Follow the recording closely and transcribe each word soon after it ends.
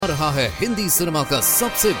रहा है हिंदी सिनेमा का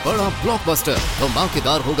सबसे बड़ा ब्लॉकबस्टर।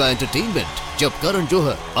 धमाकेदार होगा एंटरटेनमेंट जब करण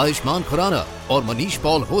जौहर, आयुष्मान खुराना और मनीष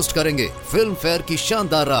पॉल होस्ट करेंगे फिल्म फेयर की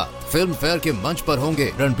शानदार रात। फिल्म फेयर के मंच पर होंगे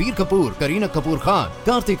रणबीर कपूर, करीना कपूर खान,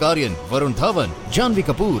 कार्तिक आर्यन, वरुण धवन, जानवी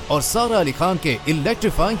कपूर और सारा अली खान के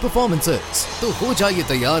इलेक्ट्रीफाइंग परफॉर्मेंसेस। तो हो जाइए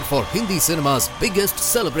तैयार for Hindi cinema's biggest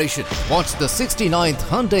celebration. Watch the 69th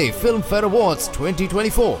Hyundai Film Fair Awards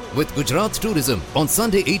 2024 with Gujarat Tourism on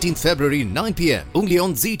Sunday 18th February 9 p.m. only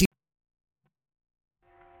on ZT.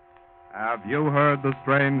 Have you heard the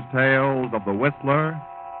strange tales of the Whistler?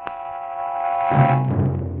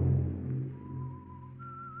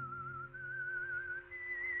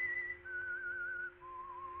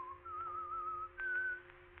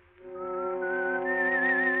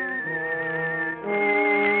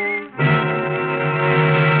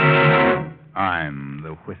 I'm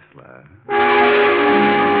the Whistler.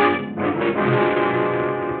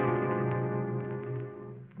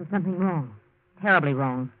 There's something wrong. Terribly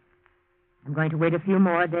wrong. I'm going to wait a few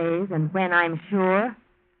more days, and when I'm sure,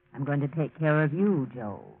 I'm going to take care of you,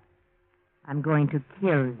 Joe. I'm going to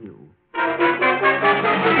kill you.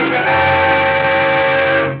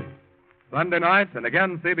 Sunday night, and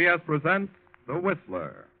again CBS presents The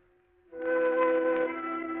Whistler.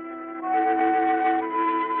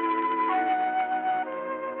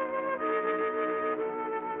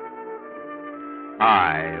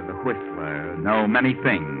 I, the Whistler, know many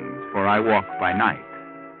things, for I walk by night.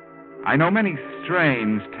 I know many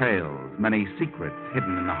strange tales, many secrets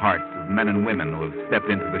hidden in the hearts of men and women who have stepped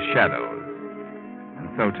into the shadows. And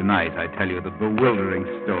so tonight I tell you the bewildering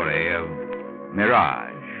story of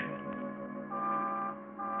Mirage.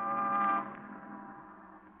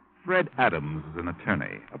 Fred Adams is an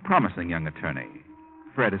attorney, a promising young attorney.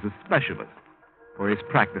 Fred is a specialist, for his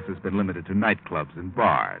practice has been limited to nightclubs and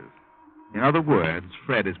bars. In other words,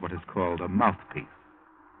 Fred is what is called a mouthpiece.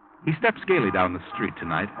 He steps gaily down the street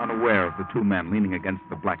tonight, unaware of the two men leaning against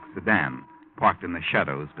the black sedan, parked in the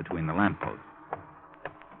shadows between the lampposts.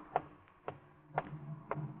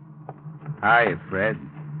 Hi, Fred.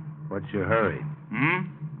 What's your hurry?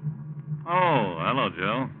 Oh, hello,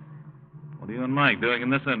 Joe. What are you and Mike doing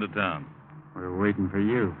in this end of town? We're waiting for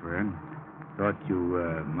you, Fred. Thought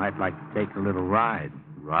you might like to take a little ride.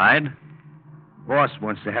 Ride? Boss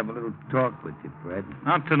wants to have a little talk with you, Fred.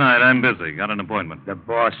 Not tonight. I'm busy. Got an appointment. The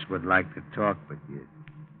boss would like to talk with you.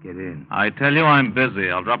 Get in. I tell you I'm busy.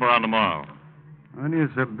 I'll drop around tomorrow. What are you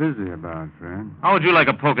so busy about, Fred? How would you like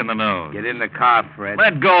a poke in the nose? Get in the car, Fred.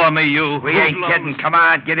 Let go of me, you We ain't hoodlums. kidding. Come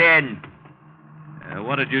on, get in.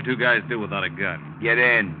 What did you two guys do without a gun? Get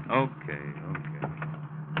in. Okay.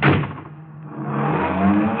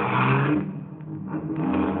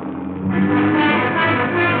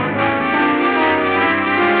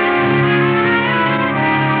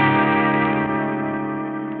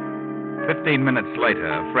 15 minutes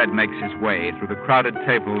later, Fred makes his way through the crowded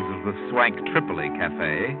tables of the swank Tripoli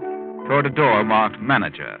Cafe toward a door marked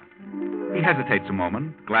Manager. He hesitates a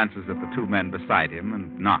moment, glances at the two men beside him,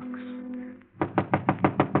 and knocks.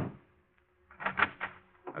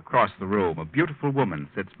 Across the room, a beautiful woman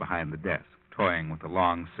sits behind the desk, toying with a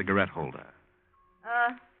long cigarette holder.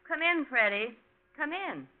 Come in, Freddie. Come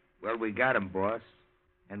in. Well, we got him, boss.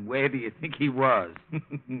 And where do you think he was?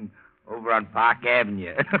 Over on Park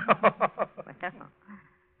Avenue. Well,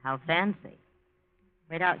 how fancy.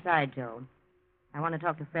 Wait outside, Joe. I want to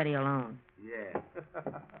talk to Freddie alone. Yeah.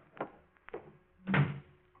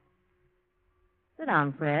 Sit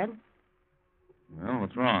down, Fred. Well,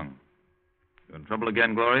 what's wrong? You in trouble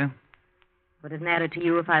again, Gloria? Would it matter to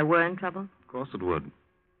you if I were in trouble? Of course it would.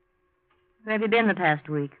 Where have you been the past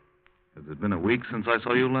week? Has it been a week since I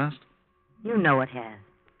saw you last? You know it has.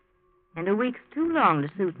 And a week's too long to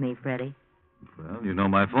suit me, Freddie. Well, you know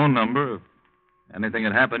my phone number. If anything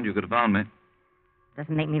had happened, you could have found me.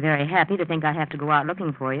 Doesn't make me very happy to think I have to go out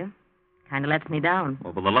looking for you. Kind of lets me down.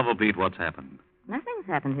 Well, for the love of Pete, what's happened? Nothing's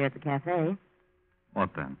happened here at the cafe. What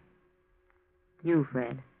then? You,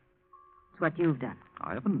 Fred. It's what you've done.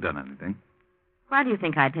 I haven't done anything. Why do you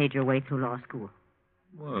think I paid your way through law school?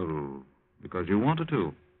 Well, because you wanted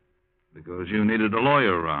to. Because you needed a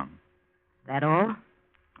lawyer around. That all?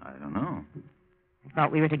 I don't know. I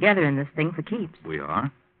thought we were together in this thing for keeps. We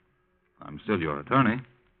are. I'm still your attorney.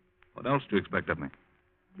 What else do you expect of me?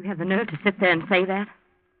 You have the nerve to sit there and say that?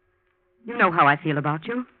 You know how I feel about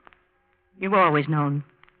you. You've always known.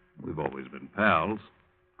 We've always been pals.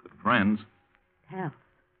 Good friends. Pals.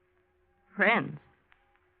 Friends.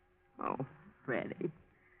 Oh, Freddie.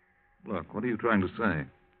 Look, what are you trying to say?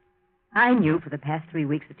 I knew for the past 3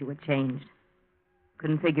 weeks that you had changed.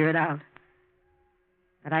 Couldn't figure it out.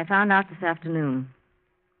 But I found out this afternoon.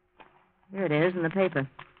 Here it is in the paper.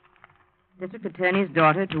 District attorney's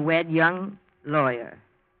daughter to wed young lawyer.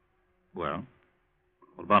 Well,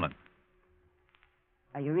 what about it?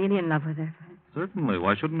 Are you really in love with her, Fred? Certainly.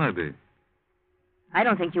 Why shouldn't I be? I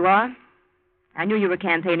don't think you are. I knew you were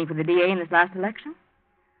campaigning for the DA in this last election.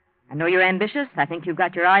 I know you're ambitious. I think you've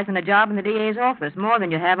got your eyes on a job in the DA's office, more than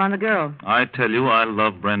you have on the girl. I tell you, I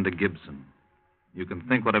love Brenda Gibson. You can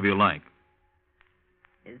think whatever you like.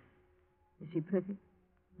 Is she pretty?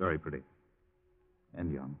 Very pretty.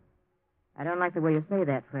 And young. I don't like the way you say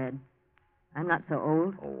that, Fred. I'm not so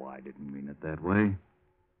old. Oh, I didn't mean it that way.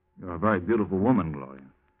 You're a very beautiful woman, Gloria.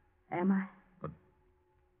 Am I?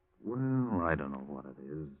 Well, I don't know what it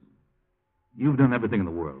is. You've done everything in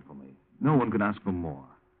the world for me. No one could ask for more.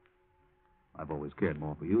 I've always cared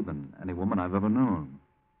more for you than any woman I've ever known.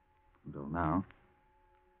 Until now.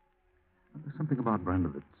 But there's something about Brenda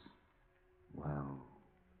that's, well,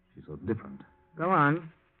 she's so different. Go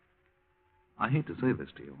on. I hate to say this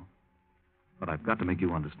to you, but I've got to make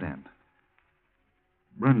you understand.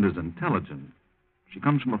 Brenda's intelligent. She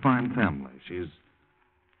comes from a fine family. She has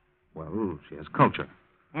culture.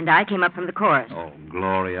 And I came up from the chorus. Oh,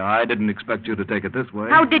 Gloria, I didn't expect you to take it this way.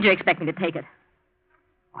 How did you expect me to take it?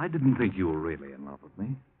 I didn't think you were really in love with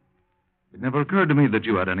me. It never occurred to me that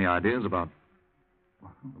you had any ideas about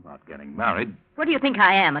getting married. What do you think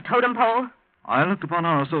I am, a totem pole? I looked upon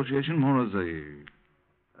our association more as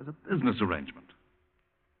a business arrangement.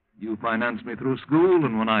 You financed me through school,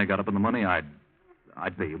 and when I got up in the money, I'd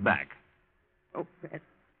pay you back. Oh, Fred.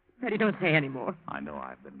 Freddie, don't say any more. I know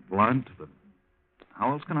I've been blunt, but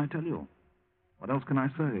how else can I tell you? What else can I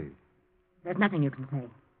say? There's nothing you can say.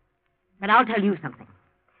 But I'll tell you something.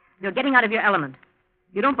 You're getting out of your element.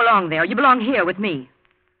 You don't belong there. You belong here with me.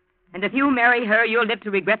 And if you marry her, you'll live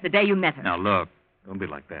to regret the day you met her. Now, look, don't be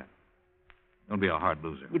like that. Don't be a hard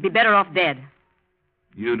loser. You'd be better off dead.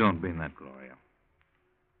 You don't mean that, Gloria.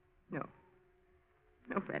 No.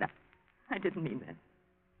 No, Fred, I didn't mean that.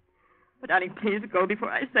 But, darling, please go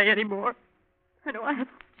before I say any more. I know I have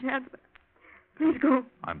a chance, but please go.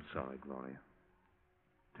 I'm sorry, Gloria.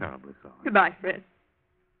 Terribly sorry. Goodbye, Fred.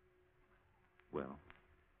 Well,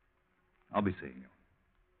 I'll be seeing you.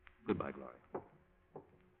 Goodbye, Gloria.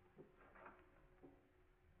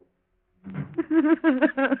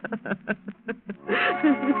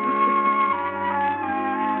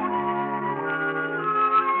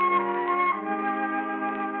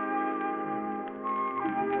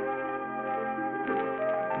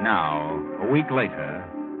 Now, a week later,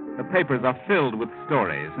 the papers are filled with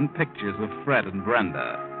stories and pictures of Fred and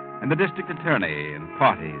Brenda, and the district attorney, and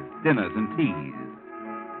parties, dinners, and teas.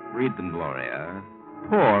 Read them, Gloria.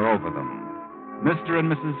 Pore over them. Mr.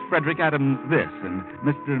 and Mrs. Frederick Adams this, and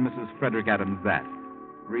Mr. and Mrs. Frederick Adams that.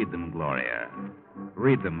 Read them, Gloria.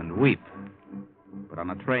 Read them and weep. But on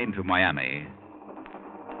a train to Miami.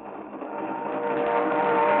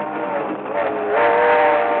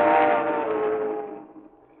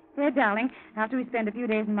 Fred, darling, after we spend a few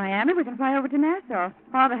days in Miami, we can fly over to Nassau.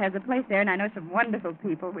 Father has a place there, and I know some wonderful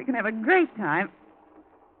people. We can have a great time.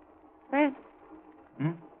 Fred?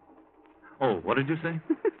 Hmm? Oh, what did you say?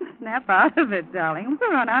 Snap out of it, darling.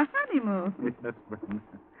 We're on our honeymoon. Yes, Brenda.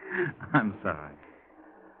 I'm sorry.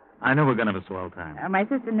 I know we're going to have a swell time. My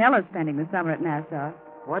sister Nella's spending the summer at Nassau.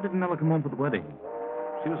 Why didn't Nella come home for the wedding?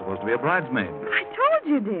 She was supposed to be a bridesmaid. I told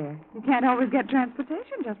you, dear. You can't always get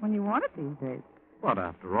transportation just when you want it these days. But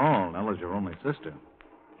after all, Nella's your only sister.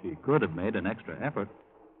 She could have made an extra effort.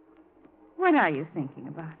 What are you thinking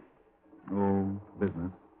about? Oh,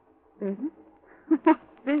 business. Business? What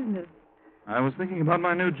business? I was thinking about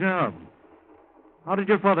my new job. How did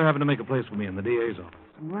your father happen to make a place for me in the DA's office?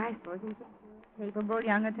 Oh, I suppose he's a capable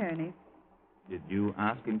young attorney. Did you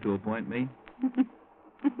ask him to appoint me?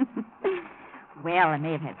 Well, I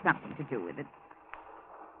may have had something to do with it.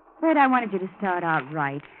 Fred, I wanted you to start out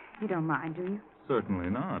right. You don't mind, do you? Certainly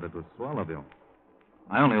not. It was swell of you.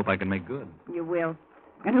 I only hope I can make good. You will.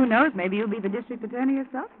 And who knows, maybe you'll be the district attorney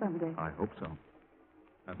yourself someday. I hope so.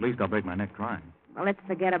 At least I'll break my neck trying. Well, let's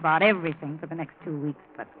forget about everything for the next 2 weeks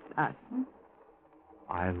but us.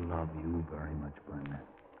 I love you very much, Brenda.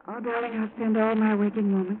 Oh, darling, I'll spend all my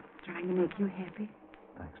waking moments trying to make you happy.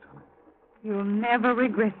 Thanks, darling. You'll never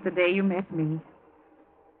regret the day you met me.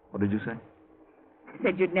 What did you say? I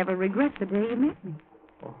said you'd never regret the day you met me.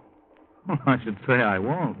 Oh. Well, I should say I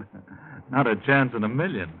won't. Not a chance in a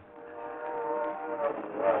million.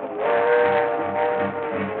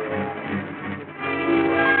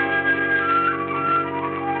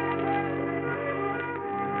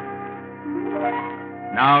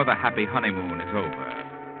 Now the happy honeymoon is over,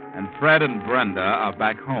 and Fred and Brenda are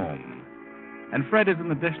back home. And Fred is in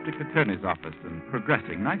the district attorney's office and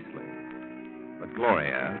progressing nicely. But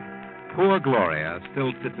Gloria, Poor Gloria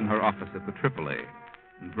still sits in her office at the Tripoli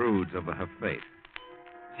and broods over her fate.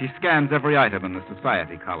 She scans every item in the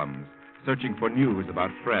society columns, searching for news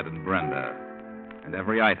about Fred and Brenda. And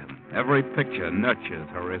every item, every picture nurtures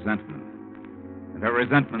her resentment. And her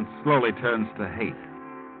resentment slowly turns to hate.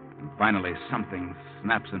 And finally, something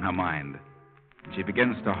snaps in her mind. And she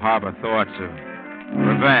begins to harbor thoughts of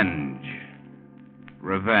revenge.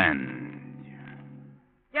 Revenge.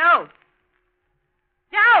 Joe!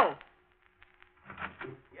 Joe!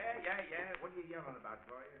 Yeah. What are you yelling about,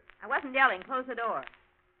 Gloria? I wasn't yelling. Close the door.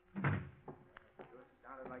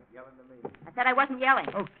 Sounded like yelling to me. I said I wasn't yelling.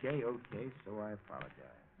 Okay, so I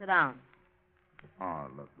apologize. Sit down. Oh,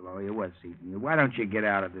 look, Gloria, what's eating you? Why don't you get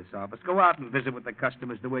out of this office? Go out and visit with the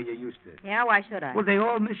customers the way you used to. Yeah, why should I? Well, they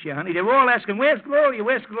all miss you, honey. They're all asking, where's Gloria?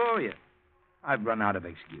 Where's Gloria? I've run out of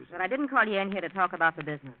excuses. But I didn't call you in here to talk about the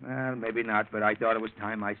business. Well, maybe not, but I thought it was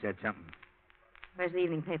time I said something. Where's the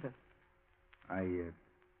evening paper? I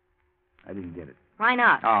didn't get it. Why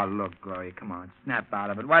not? Oh, look, Gloria, come on. Snap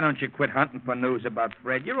out of it. Why don't you quit hunting for news about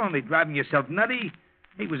Fred? You're only driving yourself nutty.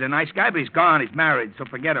 He was a nice guy, but he's gone. He's married, so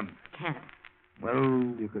forget him. Can't.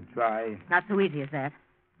 Well, you could try. Not so easy as that.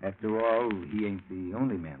 After all, he ain't the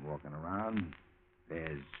only man walking around.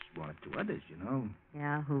 There's one or two others, you know.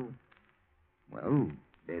 Yeah, who? Well,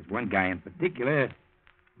 there's one guy in particular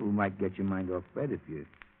who might get your mind off Fred if you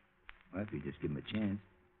just give him a chance.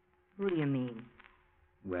 Who do you mean?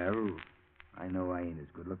 Well, I know I ain't as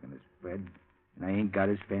good looking as Fred, and I ain't got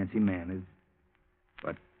his fancy manners.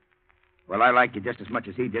 But, well, I like you just as much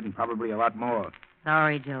as he did, and probably a lot more.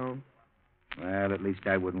 Sorry, Joe. Well, at least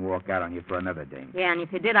I wouldn't walk out on you for another dame. Yeah, and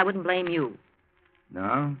if you did, I wouldn't blame you.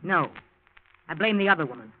 No? No. I blame the other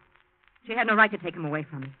woman. She had no right to take him away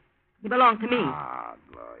from me. He belonged to me. Ah,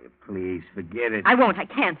 Gloria, please, forget it. I won't. I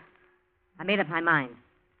can't. I made up my mind.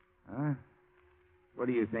 Huh? What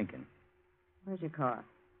are you thinking? Where's your car?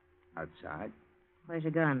 Outside? Where's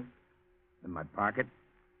your gun? In my pocket?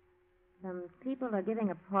 Some people are giving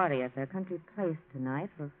a party at their country place tonight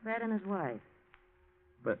for Fred and his wife.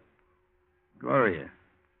 But, Gloria.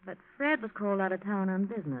 But Fred was called out of town on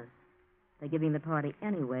business. They're giving the party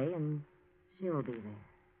anyway, and she'll be there.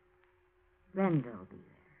 Brenda'll be there.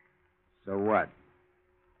 So what?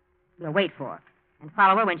 You'll wait for her and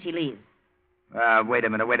follow her when she leaves. Wait a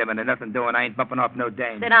minute. Nothing doing. I ain't bumping off no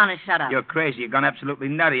dame. Sit down and shut up. You're crazy. You're gone absolutely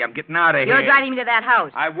nutty. I'm getting out of here. You're driving me to that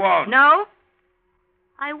house. I won't. No?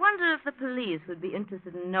 I wonder if the police would be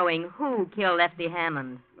interested in knowing who killed Lefty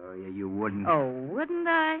Hammond. Gloria, you wouldn't. Oh, wouldn't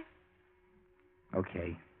I?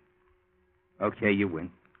 Okay. Okay, you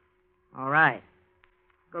win. All right.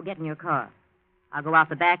 Go get in your car. I'll go out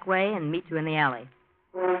the back way and meet you in the alley.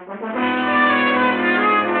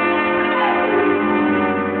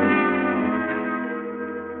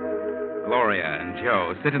 Gloria and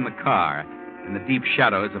Joe sit in the car in the deep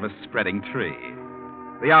shadows of a spreading tree.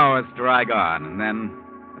 The hours drag on, and then,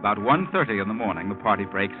 about 1:30 in the morning, the party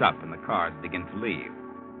breaks up and the cars begin to leave.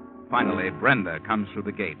 Finally, Brenda comes through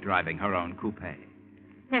the gate driving her own coupe.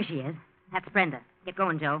 There she is. That's Brenda. Get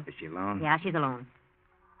going, Joe. Is she alone? Yeah, she's alone.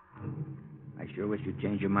 I sure wish you'd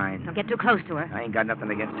change your mind. Don't get too close to her. I ain't got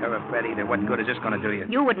nothing against her or Fred either. What good is this going to do you?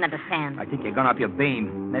 You wouldn't understand. I think you're gone off your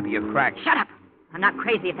beam. Maybe you're cracked. Shut up. I'm not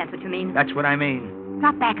crazy, if that's what you mean. That's what I mean.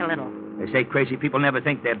 Drop back a little. They say crazy people never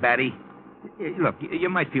think they're batty. Look, you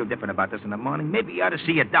might feel different about this in the morning. Maybe you ought to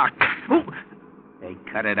see a doctor. Ooh. Hey,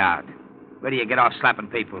 cut it out. Where do you get off slapping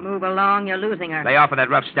people? Move along. You're losing her. Lay off of that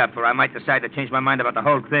rough stuff, or I might decide to change my mind about the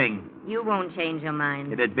whole thing. You won't change your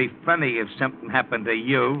mind. It'd be funny if something happened to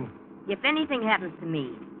you. If anything happens to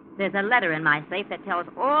me, there's a letter in my safe that tells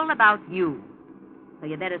all about you. So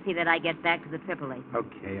you better see that I get back to the Tripoli.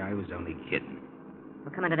 Okay, I was only kidding. We're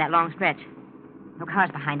coming to that long stretch. No cars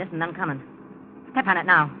behind us and none coming. Step on it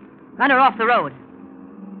now. Run her off the road.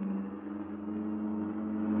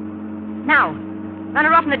 Now, run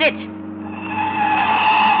her off in the ditch.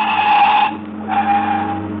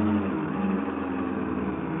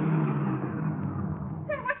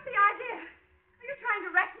 Then what's the idea? Are you trying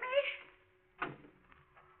to wreck me?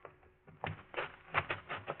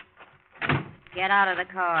 Get out of the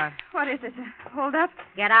car. What is it? A hold-up?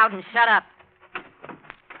 Get out and shut up.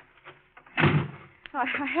 Oh,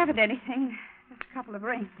 I haven't anything. Just a couple of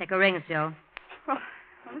rings. Take her rings, Joe. Well,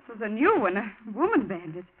 this was a new one, a woman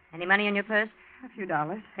bandit. Any money in your purse? A few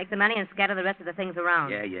dollars. Take the money and scatter the rest of the things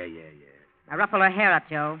around. Yeah. Now ruffle her hair up,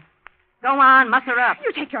 Joe. Go on, muss her up.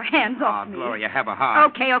 You take your hands off me. Gloria, have a heart.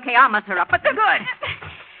 Okay, I'll muss her up, but they're good.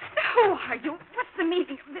 Who are you? What's the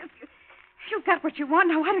meaning of this? You've got what you want.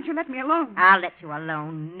 Now, why don't you let me alone? I'll let you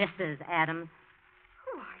alone, Mrs. Adams.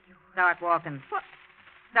 Who are you? Start walking. What?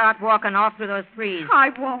 Start walking all through those trees. I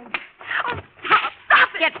won't. Oh, stop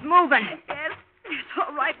it! Get moving. Yes, it's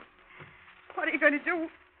all right. What are you going to do?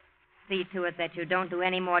 See to it that you don't do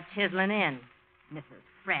any more chiseling in, Mrs.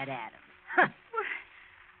 Fred Adams.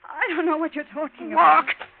 I don't know what you're talking about.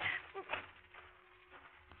 Walk.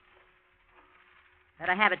 Let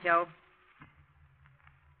her have it, Joe.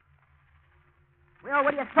 Well,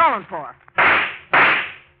 what are you stalling for?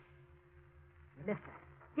 Mister,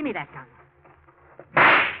 give me that gun.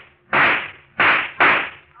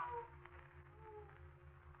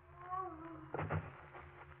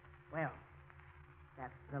 Well,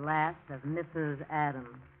 that's the last of Mrs. Adams.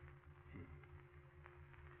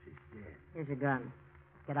 She's dead. Here's your gun.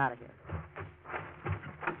 Get out of here.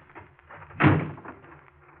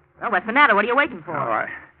 Well, what's the matter? What are you waiting for? All right.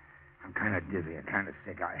 I'm kind of dizzy and kind of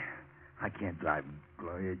sick. I can't drive,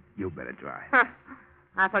 Gloria. You better drive. Huh.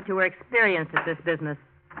 I thought you were experienced at this business.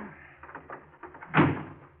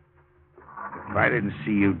 If I didn't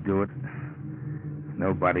see you do it,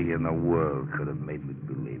 nobody in the world could have made me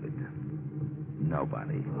believe it.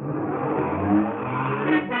 Nobody.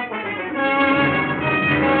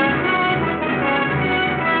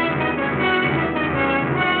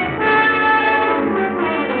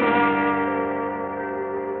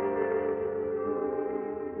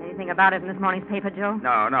 Anything about it in this morning's paper, Joe?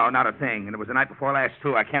 No, not a thing. And it was the night before last,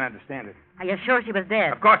 too. I can't understand it. Are you sure she was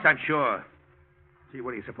dead? Of course I'm sure. See,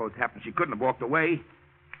 what do you suppose happened? She couldn't have walked away.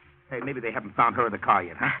 Hey, maybe they haven't found her in the car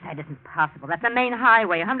yet, huh? That isn't possible. That's a main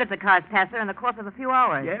highway. Hundreds of cars pass there in the course of a few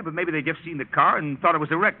hours. Yeah, but maybe they just seen the car and thought it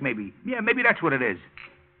was a wreck, maybe. Yeah, maybe that's what it is.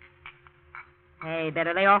 Hey,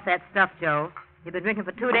 better lay off that stuff, Joe. You've been drinking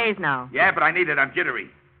for 2 days now. Yeah, but I need it. I'm jittery.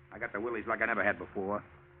 I got the willies like I never had before.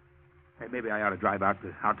 Hey, maybe I ought to drive out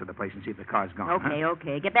to the place and see if the car's gone. Okay, huh?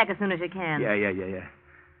 okay. Get back as soon as you can. Yeah.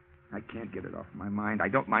 I can't get it off my mind. I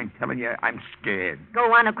don't mind telling you, I'm scared.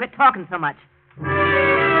 Go on and quit talking so much.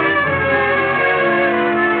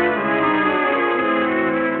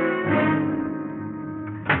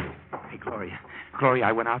 Hey, Gloria,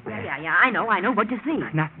 I went out there. Yeah, I know. What'd you see?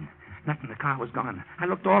 Nothing. The car was gone. I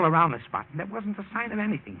looked all around the spot, and there wasn't a sign of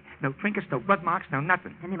anything. No trinkets, no blood marks, no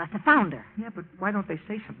nothing. Then they must have found her. Yeah, but why don't they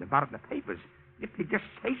say something about it in the papers? If they just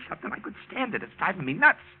say something, I could stand it. It's driving me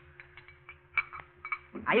nuts.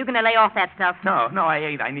 Are you going to lay off that stuff? No, I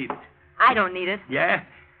ain't. I need it. I don't need it. Yeah?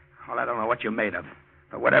 Well, I don't know what you're made of.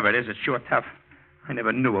 But whatever it is, it's sure tough. I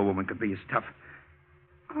never knew a woman could be as tough.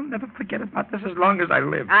 I'll never forget about this as long as I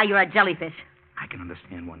live. You're a jellyfish. I can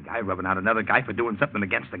understand one guy rubbing out another guy for doing something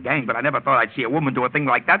against the gang, but I never thought I'd see a woman do a thing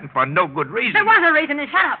like that and for no good reason. There was a reason, and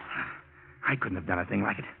shut up. I couldn't have done a thing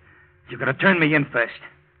like it. You could have turned me in first.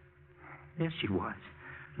 There she was,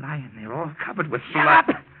 lying there all covered with blood.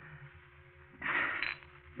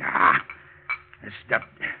 This stuff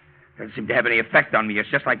doesn't seem to have any effect on me. It's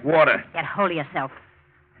just like water. Get hold of yourself.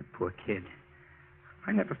 That poor kid.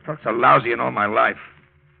 I never felt so lousy in all my life.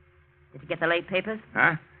 Did you get the late papers?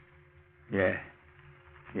 Huh? Yeah,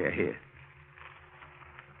 here.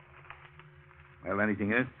 Well,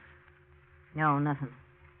 anything else? No, nothing.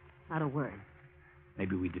 Not a word.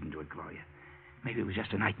 Maybe we didn't do it, Gloria. Maybe it was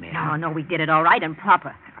just a nightmare. No, we did it all right and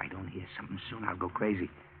proper. If I don't hear something soon, I'll go crazy.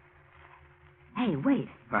 Hey, wait.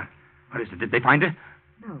 What is it? Did they find her?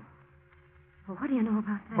 No. Well, what do you know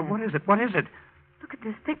about that? Well, what is it? What is it? Look at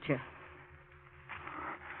this picture.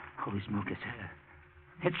 Holy smoke, it's her.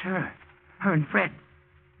 It's her. Her and Fred.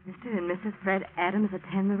 Mr. and Mrs. Fred Adams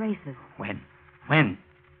attend the races. When?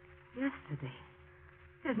 Yesterday.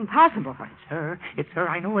 It isn't possible. Well, it's her. It's her.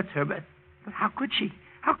 I know it's her, but how could she?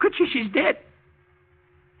 How could she? She's dead.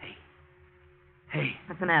 Hey.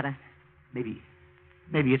 What's the matter? Maybe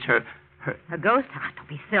it's her. A ghost? Don't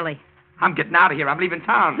be silly. I'm getting out of here. I'm leaving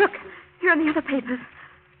town. Look, here in the other papers.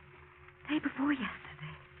 Day before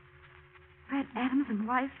yesterday. Fred Adams and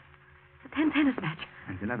wife attend tennis match.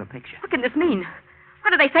 And another picture. What can this mean? Why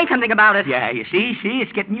do they say something about it? Yeah, you see?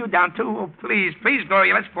 It's getting you down, too. Oh, please,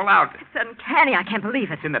 Gloria, let's pull out. It's uncanny. I can't believe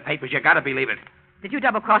it. It's in the papers. You gotta believe it. Did you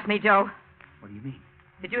double-cross me, Joe? What do you mean?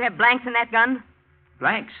 Did you have blanks in that gun?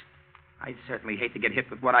 Blanks? I'd certainly hate to get hit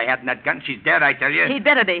with what I had in that gun. She's dead, I tell you. He'd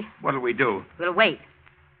better be. What'll we do? We'll wait.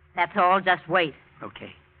 That's all. Just wait.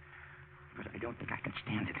 Okay. But I don't think I can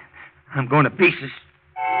stand it. I'm going to pieces.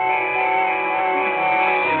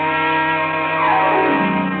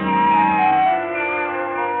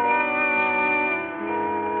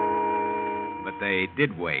 But they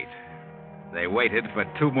did wait. They waited for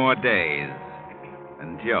 2 more days.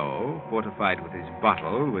 And Joe, fortified with his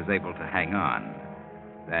bottle, was able to hang on.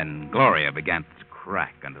 Then Gloria began to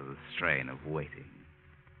crack under the strain of waiting.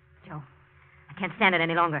 Joe, I can't stand it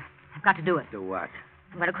any longer. I've got to do it. Do what?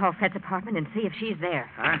 I'm going to call Fred's apartment and see if she's there.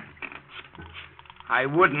 Huh? I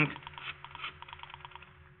wouldn't.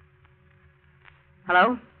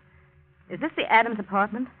 Hello? Is this the Adams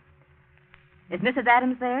apartment? Is Mrs.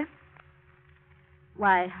 Adams there?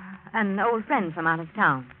 Why, an old friend from out of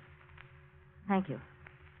town. Thank you.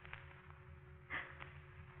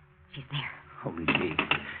 She's there. Holy gee.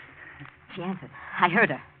 She answered. I heard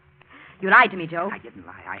her. You lied to me, Joe. I didn't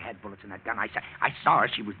lie. I had bullets in that gun. I saw her.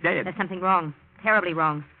 She was dead. There's something wrong. Terribly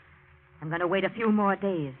wrong. I'm going to wait a few more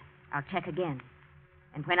days. I'll check again.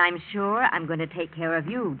 And when I'm sure, I'm going to take care of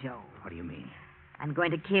you, Joe. What do you mean? I'm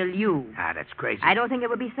going to kill you. That's crazy. I don't think it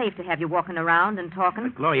would be safe to have you walking around and talking.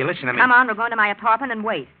 But, Gloria, listen to me. Come on, we're going to my apartment and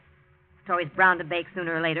wait. Story's bound to bake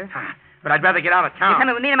sooner or later. But I'd rather get out of town. You're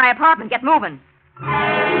coming with me to my apartment. Get moving.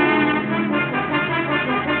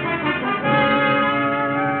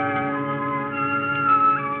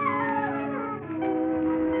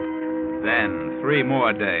 Then 3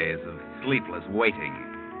 more days of sleepless waiting.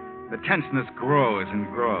 The tenseness grows and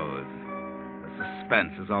grows. The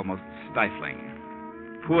suspense is almost stifling.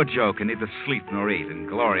 Poor Joe can neither sleep nor eat, and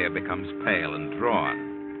Gloria becomes pale and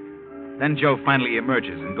drawn. Then Joe finally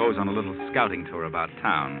emerges and goes on a little scouting tour about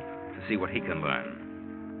town to see what he can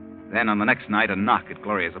learn. Then on the next night, a knock at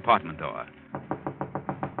Gloria's apartment door.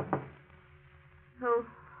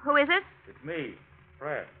 Who is it? It's me,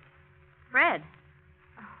 Fred. Fred.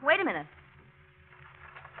 Wait a minute.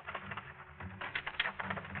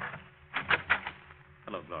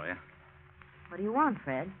 Hello, Gloria. What do you want,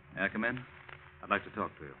 Fred? May I come in? I'd like to talk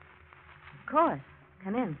to you. Of course.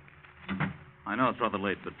 Come in. I know it's rather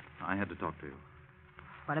late, but I had to talk to you.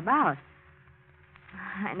 What about?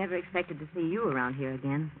 I never expected to see you around here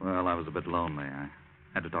again. Well, I was a bit lonely. I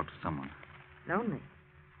had to talk to someone. Lonely?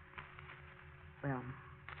 Well,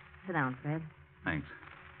 sit down, Fred. Thanks.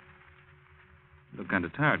 You look kind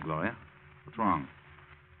of tired, Gloria. What's wrong?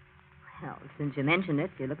 Well, since you mentioned it,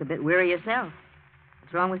 you look a bit weary yourself.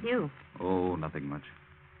 What's wrong with you? Oh, nothing much.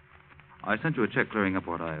 I sent you a check clearing up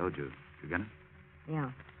what I owed you. Did you get it?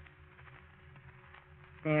 Yeah.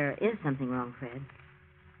 There is something wrong, Fred.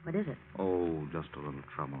 What is it? Oh, just a little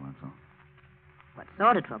trouble, that's all. What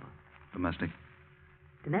sort of trouble? Domestic.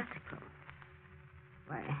 Domestic trouble?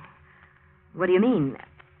 Why, what do you mean?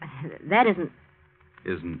 That isn't...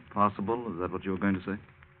 Isn't possible? Is that what you were going to say?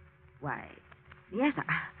 Why, yes,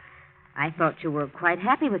 I thought you were quite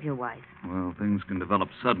happy with your wife. Well, things can develop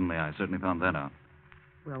suddenly. I certainly found that out.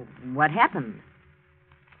 Well, what happened?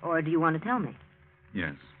 Or do you want to tell me?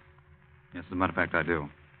 Yes. Yes, as a matter of fact, I do.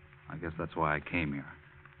 I guess that's why I came here.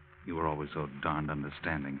 You were always so darned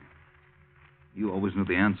understanding. You always knew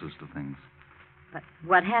the answers to things. But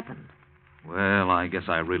what happened? Well, I guess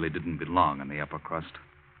I really didn't belong in the upper crust.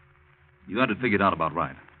 You had it figured out about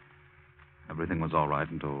right. Everything was all right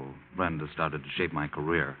until Brenda started to shape my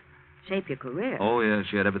career. Shape your career? Oh, yeah,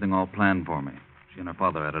 she had everything all planned for me. She and her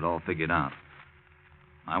father had it all figured out.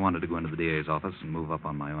 I wanted to go into the DA's office and move up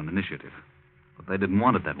on my own initiative. But they didn't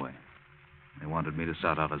want it that way. They wanted me to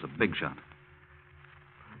start out as a big shot.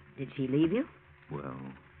 Did she leave you? Well,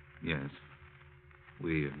 yes.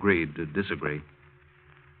 We agreed to disagree.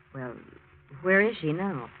 Well, where is she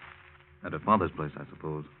now? At her father's place, I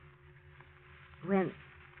suppose. When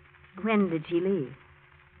did she leave?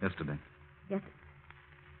 Yesterday. Yes.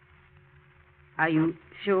 Are you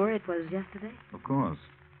sure it was yesterday? Of course.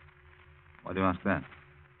 Why do you ask that?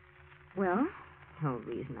 Well, no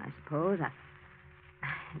reason, I suppose. I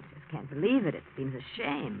just can't believe it. It seems a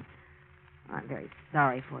shame. I'm very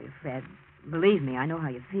sorry for you, Fred. Believe me, I know how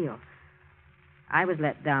you feel. I was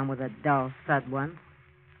let down with a dull thud once.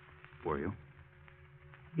 Were you?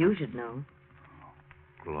 You should know.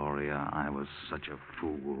 Gloria, I was such a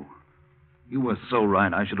fool. You were so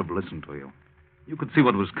right. I should have listened to you. You could see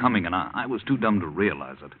what was coming, and I was too dumb to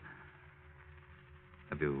realize it.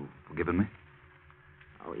 Have you forgiven me?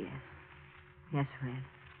 Oh, yes. Yes, Fred.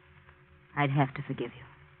 I'd have to forgive you.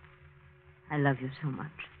 I love you so much.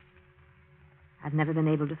 I've never been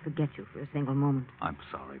able to forget you for a single moment. I'm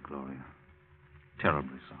sorry, Gloria.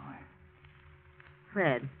 Terribly sorry.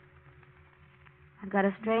 Fred, I've got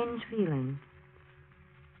a strange feeling.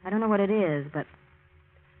 I don't know what it is, but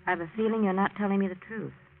I've a feeling you're not telling me the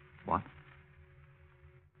truth. What?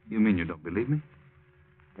 You mean you don't believe me?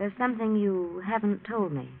 There's something you haven't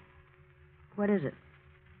told me. What is it?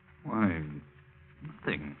 Why,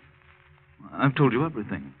 nothing. I've told you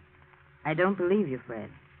everything. I don't believe you, Fred.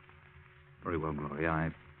 Very well, Gloria.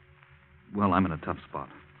 I'm in a tough spot.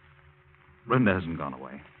 Brenda hasn't gone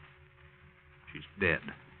away. She's dead.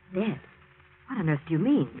 Dead? What on earth do you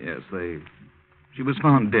mean? Yes, she was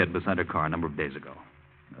found dead beside her car a number of days ago.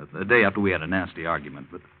 The day after we had a nasty argument,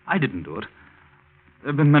 but I didn't do it. There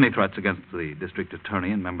have been many threats against the district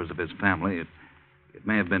attorney and members of his family. It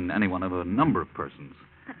may have been any one of a number of persons.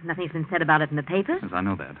 Nothing's been said about it in the papers. Yes, I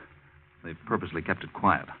know that. They've purposely kept it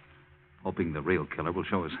quiet, hoping the real killer will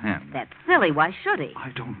show his hand. That's silly. Why should he?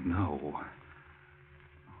 I don't know. Oh,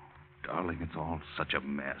 darling, it's all such a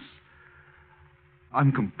mess.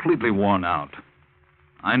 I'm completely worn out.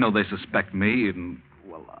 I know they suspect me, and,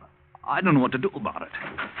 well, I don't know what to do about it.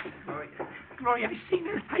 Gloria, I seen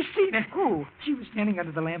her. Who? She was standing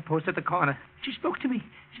under the lamppost at the corner. She spoke to me.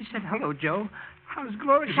 She said, "Hello, Joe. How's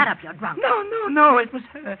Gloria?" Shut up, you're drunk. No. It was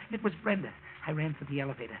her. It was Brenda. I ran for the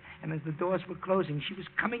elevator, and as the doors were closing, she was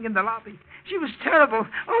coming in the lobby. She was terrible,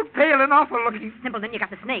 all pale and awful looking. Simpleton, you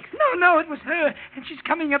got the snakes. No, it was her, and she's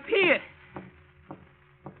coming up here.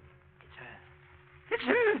 It's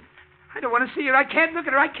her. I don't want to see her. I can't look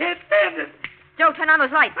at her. I can't stand it. Joe, turn on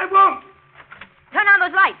those lights. I won't. Turn on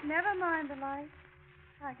those lights. Never mind the lights.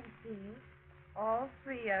 I can see you. All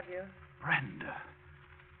three of you. Brenda.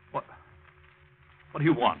 What do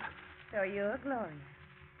you want? So you're Gloria.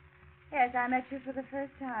 Yes, I met you for the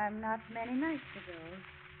first time not many nights ago.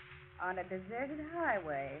 On a deserted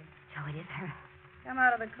highway. Joe, it is her. Come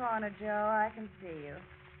out of the corner, Joe. I can see you.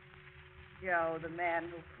 Joe, the man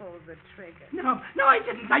who pulled the trigger. No, I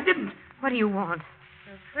didn't. What do you want?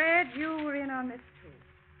 So, Fred, you were in on this,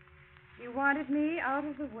 too. You wanted me out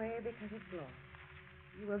of the way because of Gloria.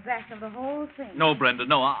 You were back of the whole thing. No, Brenda,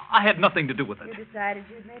 no. I had nothing to do with it. You decided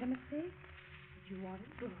you'd made a mistake? That you wanted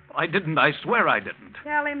Gloria. I didn't. I swear I didn't.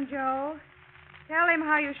 Tell him, Joe. Tell him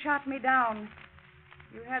how you shot me down.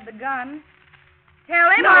 You had the gun. Tell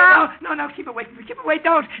him how... No, keep away from me. Keep away.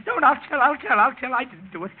 Don't. I'll tell. I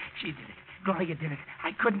didn't do it. She did it. Gloria did it.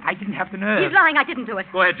 I couldn't. I didn't have the nerve. He's lying. I didn't do it.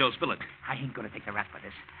 Go ahead, Joe. Spill it. I ain't going to take the rap for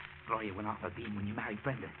this. Gloria went off her beam when you married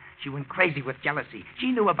Brenda. She went crazy with jealousy.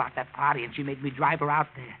 She knew about that party, and she made me drive her out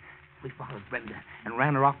there. We followed Brenda and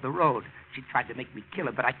ran her off the road. She tried to make me kill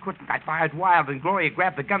her, but I couldn't. I fired wild, and Gloria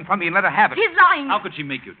grabbed the gun from me and let her have it. He's lying. How could she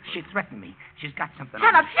make you? She threatened me. She's got something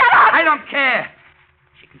Shut on up, me. shut up! I don't care.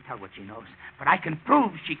 She can tell what she knows, but I can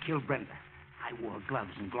prove she killed Brenda. I wore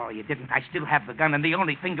gloves, and Gloria didn't. I still have the gun, and the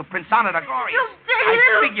only fingerprints on it are Gloria's. You did I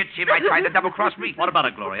it! figured she might try to double-cross me. What about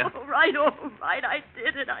it, Gloria? All right. I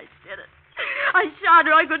did it. I shot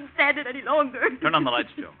her. I couldn't stand it any longer. Turn on the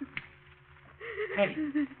lights, Joe. Hey,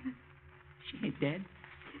 she ain't dead.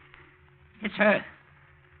 It's her.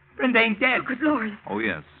 Brenda ain't dead. Good Lord. Oh,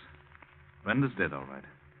 yes. Brenda's dead, all right.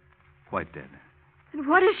 Quite dead. And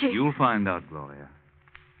what is she? You'll find out, Gloria.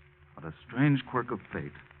 What a strange quirk of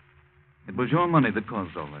fate. It was your money that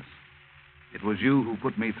caused all this. It was you who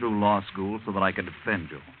put me through law school so that I could defend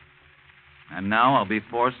you. And now I'll be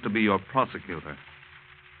forced to be your prosecutor.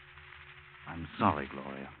 I'm sorry,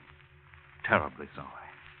 Gloria. Terribly sorry.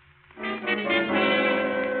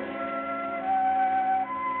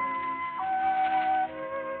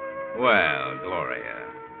 Well, Gloria,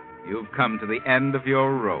 you've come to the end of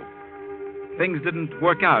your rope. Things didn't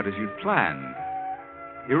work out as you'd planned.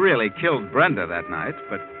 You really killed Brenda that night,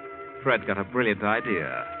 but Fred got a brilliant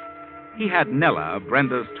idea. He had Nella,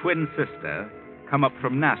 Brenda's twin sister, come up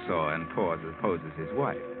from Nassau and pose as his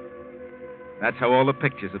wife. That's how all the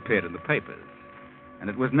pictures appeared in the papers. And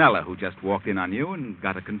it was Nella who just walked in on you and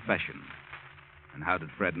got a confession. And how did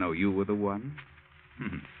Fred know you were the one?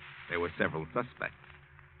 There were several suspects.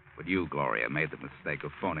 But you, Gloria, made the mistake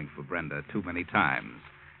of phoning for Brenda too many times,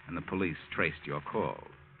 and the police traced your calls.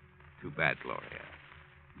 Too bad, Gloria.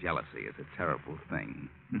 Jealousy is a terrible thing.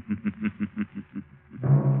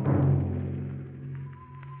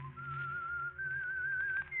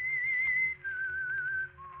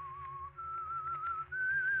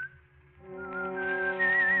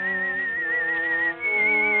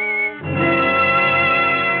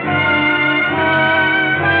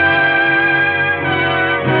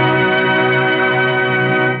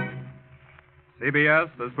 CBS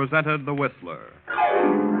has presented The Whistler.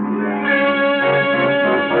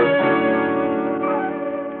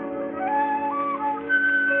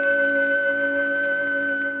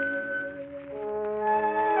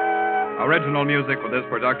 Original music for this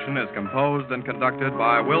production is composed and conducted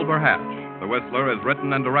by Wilbur Hatch. The Whistler is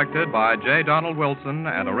written and directed by J. Donald Wilson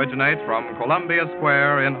and originates from Columbia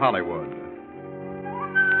Square in Hollywood.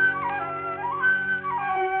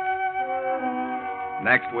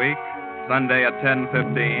 Next week, Sunday at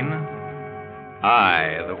 10:15.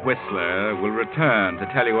 I, the Whistler, will return to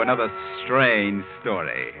tell you another strange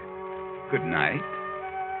story. Good night.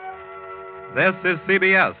 This is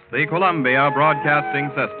CBS, the Columbia Broadcasting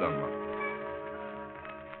System.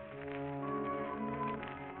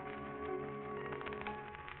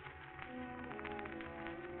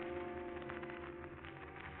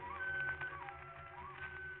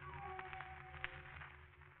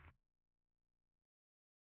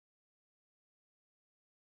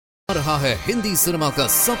 रहा है Hindi cinema का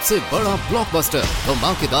सबसे बड़ा blockbuster.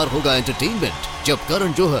 धमाकेदार होगा entertainment जब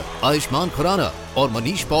करण जौहर, आयुष्मान खुराना और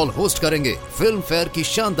Manish Paul host करेंगे फिल्म फेयर की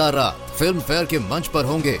शानदार रात। फिल्म फेयर के मंच पर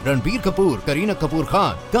होंगे रणबीर कपूर, करीना कपूर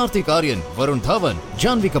खान, कार्तिक आर्यन, वरुण धवन,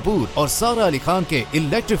 जानवी कपूर और सारा अली खान के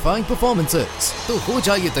इलेक्ट्रीफाइंग परफॉर्मेंसेस। तो हो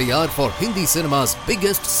जाइए तैयार for Hindi cinema's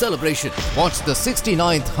biggest celebration. Watch the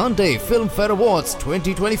 69th Hyundai Film Fair Awards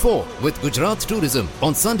 2024 with Gujarat Tourism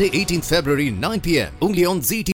on Sunday 18th February 9 p.m. only on ZT.